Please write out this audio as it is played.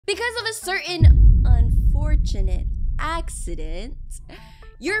Because of a certain unfortunate accident,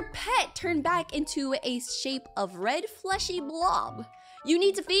 your pet turned back into a shape of red fleshy blob. You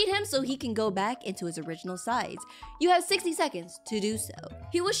need to feed him so he can go back into his original size. You have 60 seconds to do so.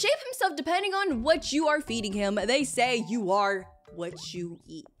 He will shape himself depending on what you are feeding him. They say you are what you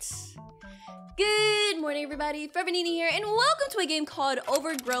eat. Good morning, everybody. Forever Nenaa here, and welcome to a game called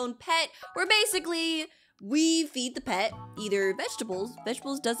Homegrown Pet, where basically we feed the pet either vegetables.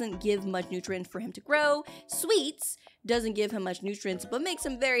 Vegetables doesn't give much nutrients for him to grow. Sweets doesn't give him much nutrients, but makes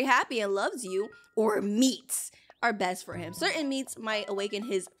him very happy and loves you. Or meats are best for him. Certain meats might awaken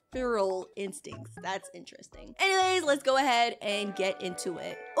his feral instincts. That's interesting. Anyways, let's go ahead and get into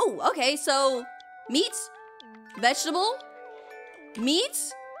it. Oh, okay, so meats, vegetable,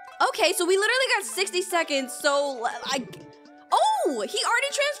 meats. Okay, so we literally got 60 seconds, so oh, he already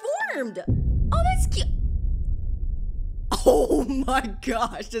transformed. Oh, that's cute. Oh my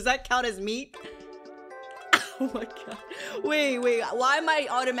gosh, does that count as meat? Oh my god. Wait, why am I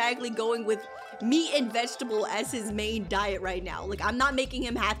automatically going with meat and vegetable as his main diet right now? Like, I'm not making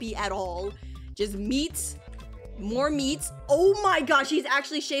him happy at all. Just meats, more meats. Oh my gosh, he's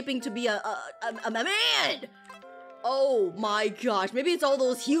actually shaping to be a man. Oh my gosh, maybe it's all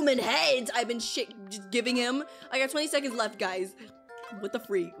those human heads I've been just giving him. I got 20 seconds left, guys. What the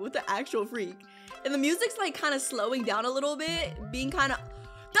freak? What the actual freak? And the music's like kind of slowing down a little bit, being kind of,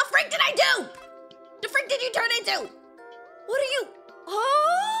 the freak did I do? The freak did you turn into? What are you?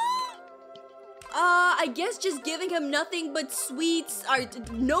 Oh? I guess just giving him nothing but sweets, or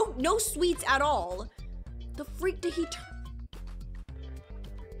no sweets at all. The freak did he turn?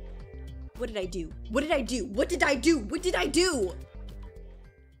 What did I do? What did I do? What did I do? What did I do?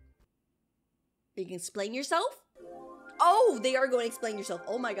 You can explain yourself? Oh, they are going to explain yourself.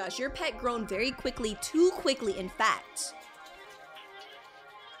 Oh my gosh, your pet grown very quickly, too quickly, in fact.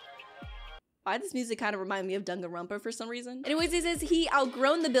 Why does this music kind of remind me of Danganronpa for some reason? Anyways, it says he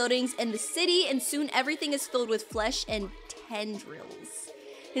outgrown the buildings and the city, and soon everything is filled with flesh and tendrils.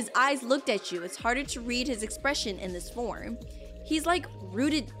 His eyes looked at you. It's harder to read his expression in this form. He's like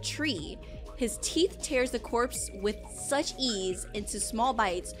rooted tree. His teeth tears the corpse with such ease into small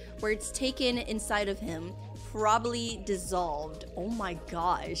bites where it's taken inside of him, probably dissolved. Oh my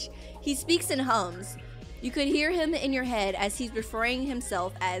gosh. He speaks and hums. You could hear him in your head as he's referring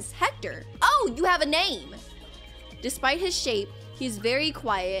himself as Hector. Oh, you have a name. Despite his shape, he's very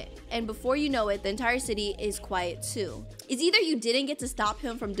quiet, and before you know it, the entire city is quiet too. It's either you didn't get to stop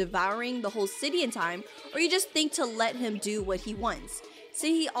him from devouring the whole city in time, or you just think to let him do what he wants.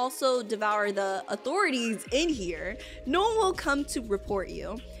 See, he also devour the authorities in here. No one will come to report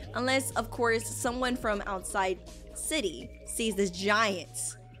you, unless, of course, someone from outside city sees this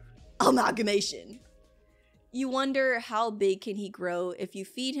giant amalgamation. You wonder how big can he grow? If you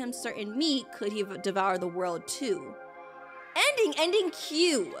feed him certain meat, could he devour the world too? Ending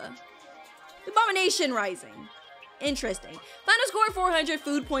Q. Abomination rising. Interesting. Final score 400,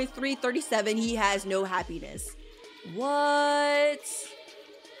 food points 337. He has no happiness. What?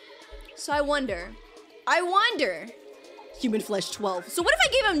 So I wonder. Human flesh 12. So what if I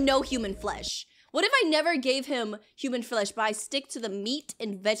gave him no human flesh? What if I never gave him human flesh, but I stick to the meat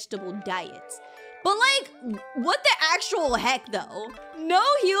and vegetable diet? But like, what the actual heck though? No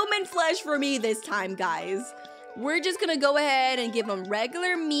human flesh for me this time, guys. We're just gonna go ahead and give him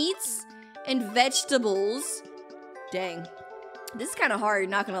regular meats and vegetables. Dang, this is kind of hard,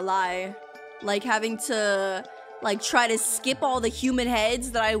 not gonna lie. Like having to like try to skip all the human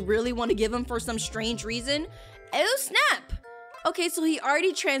heads that I really want to give him for some strange reason. Oh snap. Okay, so he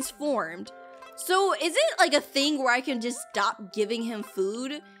already transformed. So is it like a thing where I can just stop giving him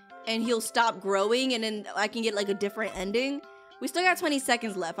food and he'll stop growing and then I can get like a different ending? We still got 20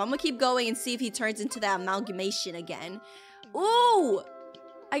 seconds left. I'm gonna keep going and see if he turns into that amalgamation again. Ooh,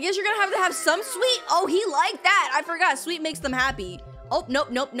 I guess you're gonna have to have some sweet. Oh, he liked that. I forgot, sweet makes them happy. Oh, nope.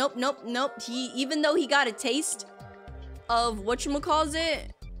 Even though he got a taste of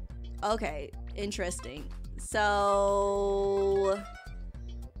whatchamacallit. Okay, interesting. So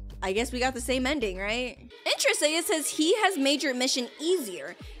I guess we got the same ending, right? Interesting, it says he has made your mission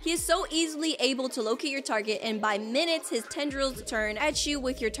easier. He is so easily able to locate your target, and by minutes, his tendrils turn at you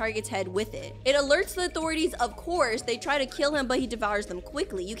with your target's head with it. It alerts the authorities, of course. They try to kill him, but he devours them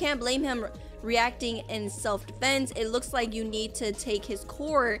quickly. You can't blame him reacting in self-defense. It looks like you need to take his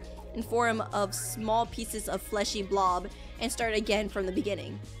core in form of small pieces of fleshy blob and start again from the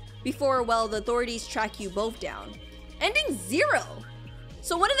beginning. Before, well, the authorities track you both down. Ending 0.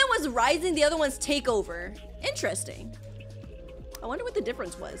 So one of them was rising, the other one's takeover. Interesting. I wonder what the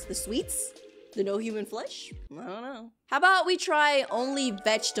difference was. The sweets? The no human flesh? I don't know. How about we try only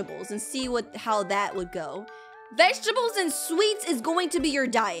vegetables and see how that would go. Vegetables and sweets is going to be your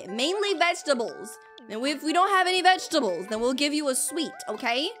diet. Mainly vegetables. And if we don't have any vegetables, then we'll give you a sweet,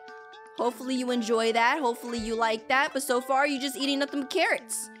 okay? Hopefully you enjoy that. Hopefully you like that. But so far, you're just eating nothing but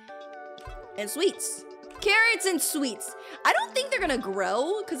carrots. And sweets. Carrots and sweets. I don't think they're gonna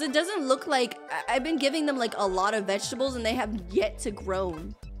grow because it doesn't look like... I've been giving them like a lot of vegetables and they have yet to grow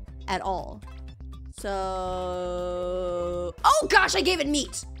at all. So... Oh gosh, I gave it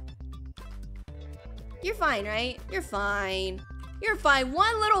meat! You're fine, right? You're fine. You're fine.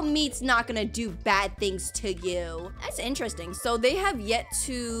 One little meat's not gonna do bad things to you. That's interesting. So they have yet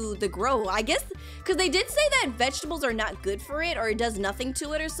to grow. I guess, because they did say that vegetables are not good for it or it does nothing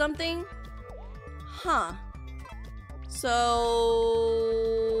to it or something. Huh. So...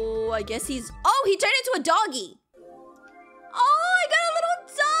 I guess he's... Oh, he turned into a doggy. Oh, I got a little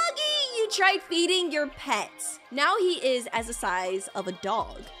doggy! You tried feeding your pet. Now he is as the size of a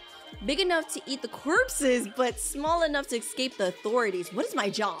dog. Big enough to eat the corpses, but small enough to escape the authorities. What is my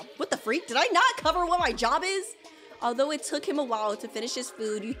job? What the freak? Did I not cover what my job is? Although it took him a while to finish his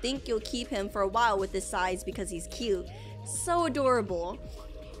food, you think you'll keep him for a while with this size because he's cute. So adorable.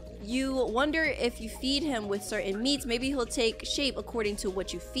 You wonder if you feed him with certain meats, maybe he'll take shape according to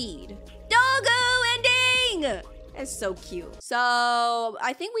what you feed. Doggo ending! That's so cute. So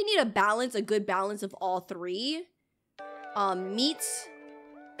I think we need a good balance of all three. Meat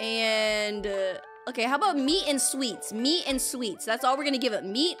and okay, how about meat and sweets? Meat and sweets. That's all we're gonna give it.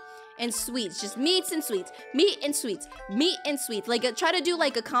 Meat and sweets. Just meats and sweets. Meat and sweets. Meat and sweets. Like try to do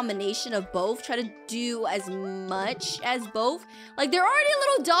like a combination of both. Try to do as much as both. Like they're already a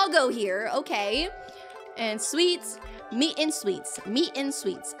little doggo here. Okay. And sweets. Meat and sweets, meat and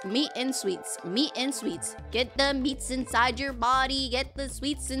sweets, meat and sweets, meat and sweets. Get the meats inside your body, get the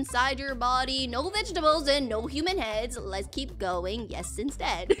sweets inside your body. No vegetables and no human heads. Let's keep going. Yes,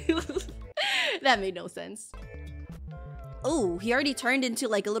 instead. That made no sense. Oh, he already turned into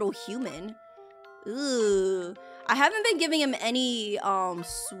like a little human. Ooh. I haven't been giving him any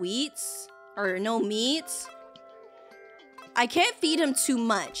sweets or no meats. I can't feed him too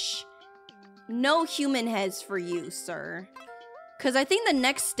much. No human heads for you, sir. Because I think the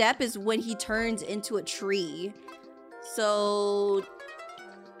next step is when he turns into a tree. So...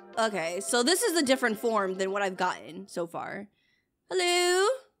 Okay, so this is a different form than what I've gotten so far. Hello?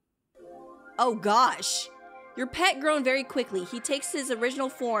 Oh gosh. Your pet grown very quickly. He takes his original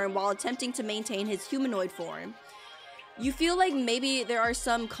form while attempting to maintain his humanoid form. You feel like maybe there are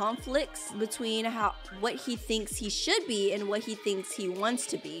some conflicts between what he thinks he should be and what he thinks he wants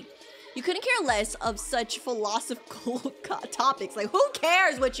to be. You couldn't care less of such philosophical topics. Like, who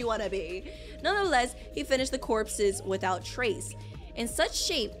cares what you want to be? Nonetheless, he finished the corpses without trace. In such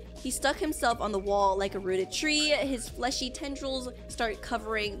shape, he stuck himself on the wall like a rooted tree. His fleshy tendrils start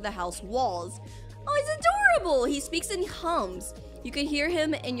covering the house walls. Oh, he's adorable! He speaks and hums. You can hear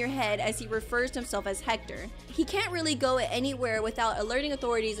him in your head as he refers to himself as Hector. He can't really go anywhere without alerting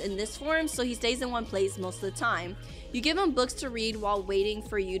authorities in this form, so he stays in one place most of the time. You give him books to read while waiting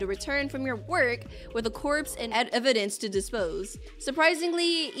for you to return from your work with a corpse and evidence to dispose.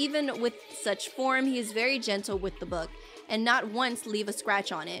 Surprisingly, even with such form, he is very gentle with the book and not once leave a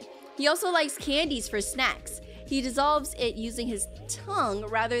scratch on it. He also likes candies for snacks. He dissolves it using his tongue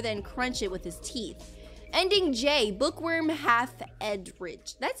rather than crunch it with his teeth. Ending J, bookworm half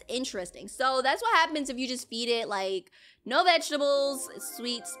Edridge. That's interesting. So that's what happens if you just feed it like no vegetables,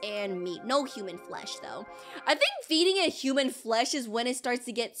 sweets, and meat. No human flesh though. I think feeding it human flesh is when it starts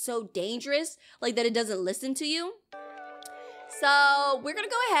to get so dangerous, like that it doesn't listen to you. So we're gonna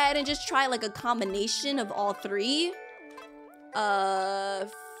go ahead and just try like a combination of all three.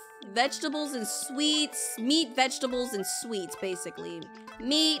 Vegetables and sweets, meat, vegetables, and sweets, basically.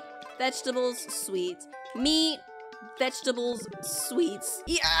 Meat, vegetables, sweets. Meat, vegetables, sweets.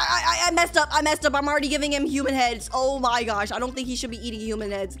 Yeah, I messed up. I'm already giving him human heads. Oh my gosh. I don't think he should be eating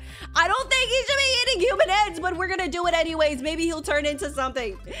human heads. I don't think he should be eating human heads, but we're gonna do it anyways. Maybe he'll turn into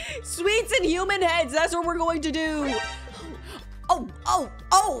something. Sweets and human heads. That's what we're going to do. Oh.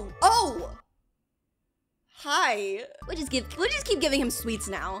 Hi. We'll just keep giving him sweets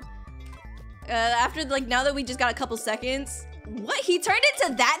now. After now that we just got a couple seconds. What? He turned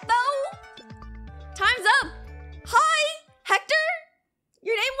into that though? Time's up. Hi, Hector?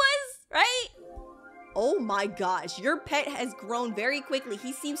 Your name was, right? Oh my gosh, your pet has grown very quickly.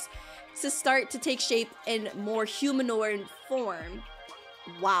 He seems to start to take shape in more humanoid form.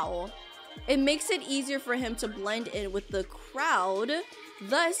 Wow. It makes it easier for him to blend in with the crowd,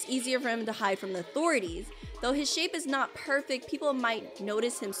 thus easier for him to hide from the authorities. Though his shape is not perfect, people might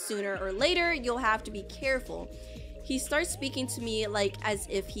notice him sooner or later. You'll have to be careful. He starts speaking to me like as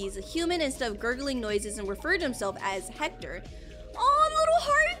if he's a human instead of gurgling noises and referred to himself as Hector. Oh, little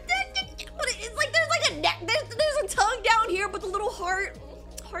heart. But it's like there's like a neck. There's a tongue down here, but the little heart.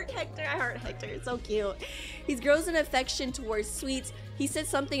 Heart Hector. I heart Hector. It's so cute. He grows an affection towards sweets. He said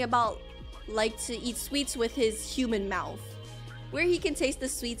something about like to eat sweets with his human mouth, where he can taste the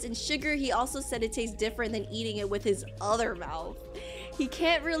sweets and sugar. He also said it tastes different than eating it with his other mouth. He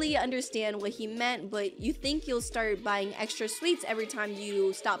can't really understand what he meant, but you think you'll start buying extra sweets every time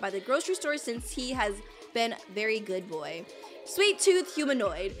you stop by the grocery store since he has been very good boy. Sweet tooth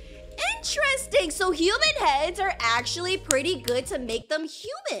humanoid. Interesting. So human heads are actually pretty good to make them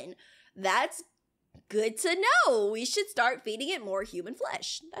human. That's good to know. We should start feeding it more human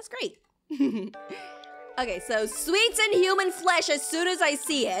flesh. That's great. Okay, so sweets and human flesh as soon as I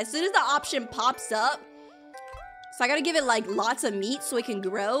see it. As soon as the option pops up. So I gotta give it like lots of meat so it can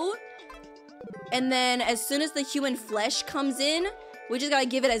grow. And then as soon as the human flesh comes in, we just gotta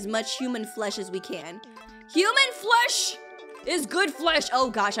give it as much human flesh as we can. Human flesh is good flesh. Oh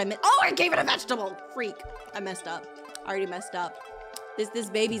gosh, I gave it a vegetable. Freak. I messed up. I already messed up. This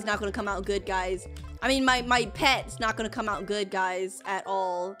baby's not gonna come out good, guys. I mean, my pet's not gonna come out good, guys, at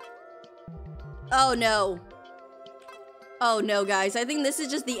all. Oh no. Oh no, guys. I think this is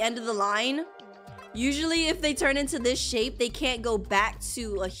just the end of the line. Usually if they turn into this shape, they can't go back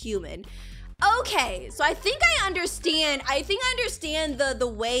to a human. Okay, so I think I understand. I understand the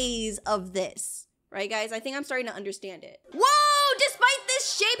ways of this. Right, guys? I think I'm starting to understand it. Whoa! Despite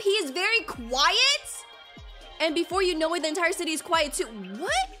this shape, he is very quiet. And before you know it, the entire city is quiet too.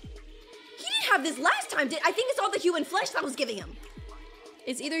 What? He didn't have this last time, I think it's all the human flesh that was giving him.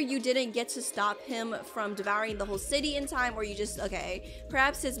 It's either you didn't get to stop him from devouring the whole city in time, or you just, okay.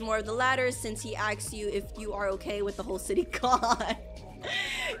 Perhaps it's more of the latter, since he asks you if you are okay with the whole city gone.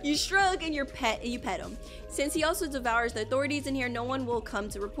 You shrug and you pet him. Since he also devours the authorities in here, no one will come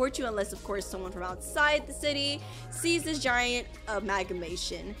to report you unless, of course, someone from outside the city sees this giant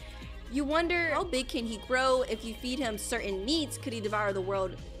amalgamation. You wonder, how big can he grow? If you feed him certain meats, could he devour the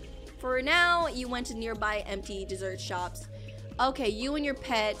world? For now, you went to nearby empty dessert shops. Okay, you and your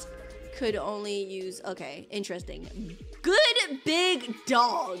pet could only use, okay, interesting. Good big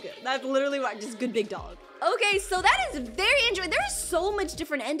dog. That's literally what, just good big dog. Okay, so that is very interesting. There's so much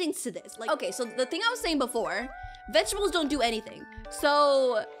different endings to this. Like, okay, so the thing I was saying before, vegetables don't do anything.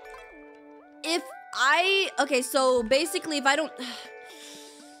 So if okay, so basically if I don't,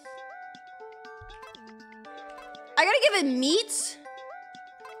 I gotta give it meat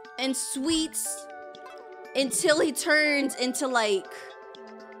and sweets until he turns into like,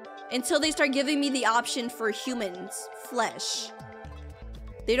 until they start giving me the option for humans flesh.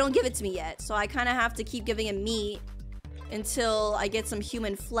 They don't give it to me yet, so I kind of have to keep giving him meat until I get some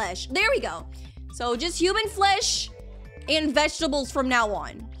human flesh. There we go. So just human flesh and vegetables from now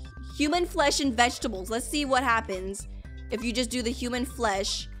on. Human flesh and vegetables. Let's see what happens if you just do the human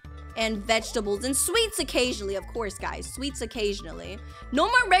flesh and vegetables and sweets occasionally, of course, guys. Sweets occasionally. No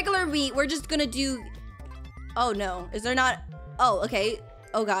more regular meat. We're just gonna do... Oh no, is there not? Oh, okay.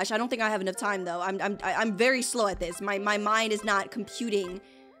 Oh gosh, I don't think I have enough time though. I'm very slow at this. My mind is not computing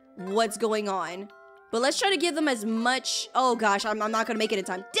what's going on. But let's try to give them as much. Oh gosh, I'm not gonna make it in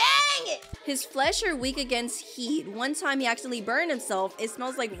time. Dang it! His flesh are weak against heat. One time he accidentally burned himself. It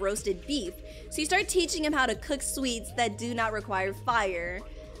smells like roasted beef. So you start teaching him how to cook sweets that do not require fire.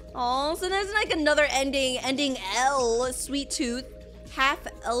 Oh, so there's like another ending L, sweet tooth, half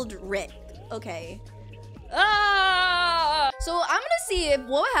Eldritch. Okay. So I'm gonna see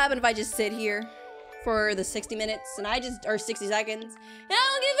what would happen if I just sit here for the 60 minutes and or 60 seconds, and I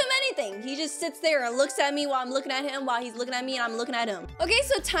don't give him anything. He just sits there and looks at me while I'm looking at him, while he's looking at me and I'm looking at him. Okay,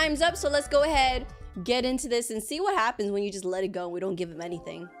 so time's up, so let's go ahead, get into this and see what happens when you just let it go and we don't give him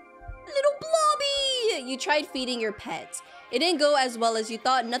anything. Little blobby! You tried feeding your pet. It didn't go as well as you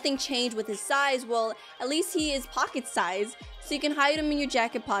thought. Nothing changed with his size. Well, at least he is pocket size, so you can hide him in your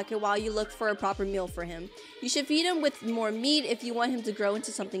jacket pocket while you look for a proper meal for him. You should feed him with more meat if you want him to grow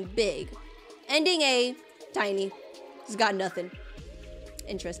into something big. Ending A, tiny. He's got nothing.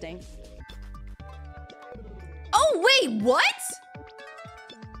 Interesting. Oh, wait, what?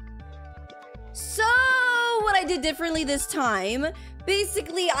 So, what I did differently this time,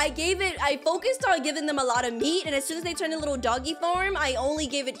 basically, I focused on giving them a lot of meat, and as soon as they turned in little doggy form, I only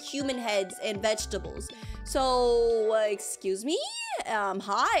gave it human heads and vegetables. So, excuse me?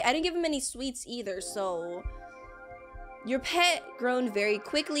 Hi? I didn't give him any sweets either, so... Your pet grown very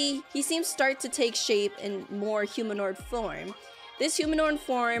quickly. He seems to start to take shape in more humanoid form. This humanoid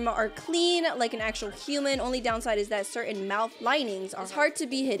form are clean like an actual human. Only downside is that certain mouth linings are hard to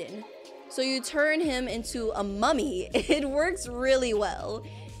be hidden. So you turn him into a mummy. It works really well.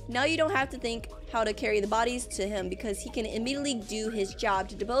 Now you don't have to think how to carry the bodies to him because he can immediately do his job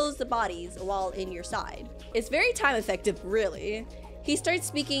to dispose the bodies while in your side. It's very time effective, really. He starts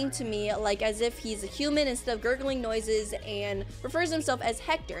speaking to me like as if he's a human instead of gurgling noises and refers himself as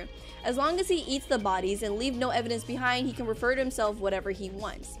Hector. As long as he eats the bodies and leave no evidence behind, he can refer to himself whatever he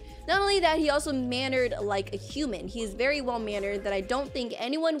wants. Not only that, he also mannered like a human. He is very well mannered that I don't think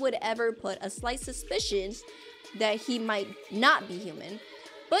anyone would ever put a slight suspicion that he might not be human.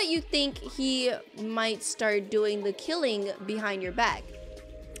 But you think he might start doing the killing behind your back.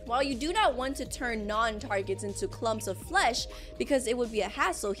 While you do not want to turn non-targets into clumps of flesh because it would be a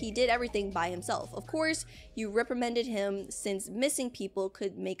hassle, he did everything by himself. Of course, you reprimanded him since missing people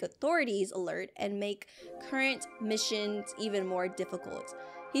could make authorities alert and make current missions even more difficult.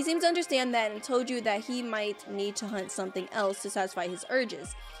 He seemed to understand that and told you that he might need to hunt something else to satisfy his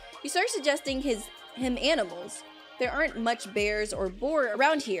urges. You start suggesting him animals. There aren't much bears or boar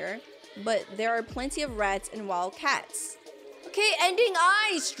around here, but there are plenty of rats and wild cats. Okay, ending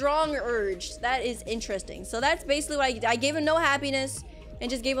I, strong urge. That is interesting. So that's basically what I gave him no happiness and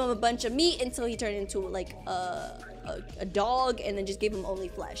just gave him a bunch of meat until he turned into like a dog and then just gave him only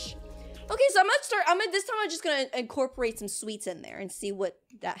flesh. Okay, so this time I'm just gonna incorporate some sweets in there and see what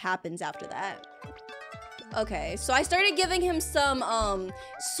that happens after that. Okay, so I started giving him some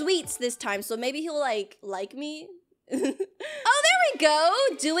sweets this time, so maybe he'll like me. Oh, there we go!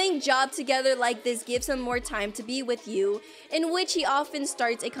 Doing job together like this gives him more time to be with you, in which he often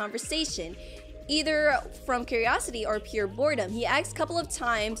starts a conversation, either from curiosity or pure boredom. He asks a couple of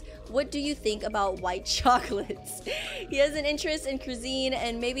times, what do you think about white chocolates? He has an interest in cuisine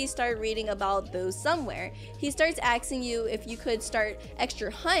and maybe start reading about those somewhere. He starts asking you if you could start extra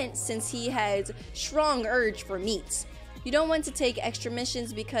hunts since he has strong urge for meat. You don't want to take extra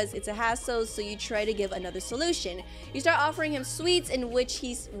missions because it's a hassle, so you try to give another solution. You start offering him sweets in which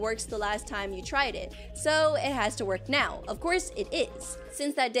he works the last time you tried it, so it has to work now. Of course it is.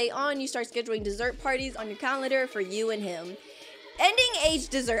 Since that day on, you start scheduling dessert parties on your calendar for you and him. Ending age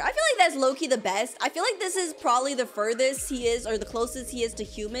dessert. I feel like that's low-key the best. I feel like this is probably the furthest he is or the closest he is to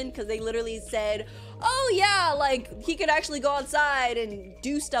human because they literally said, oh yeah, like he could actually go outside and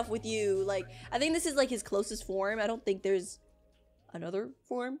do stuff with you. Like, I think this is like his closest form. I don't think there's another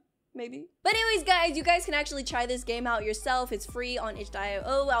form, maybe. But anyways, guys, you guys can actually try this game out yourself. It's free on itch.io.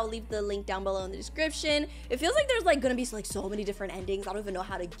 I'll leave the link down below in the description. It feels like there's like gonna be like so many different endings. I don't even know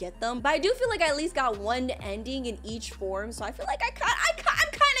how to get them, but I do feel like I at least got one ending in each form. So I feel like I'm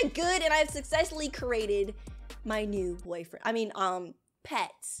kind of good, and I've successfully created my new boyfriend. I mean,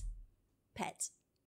 pet.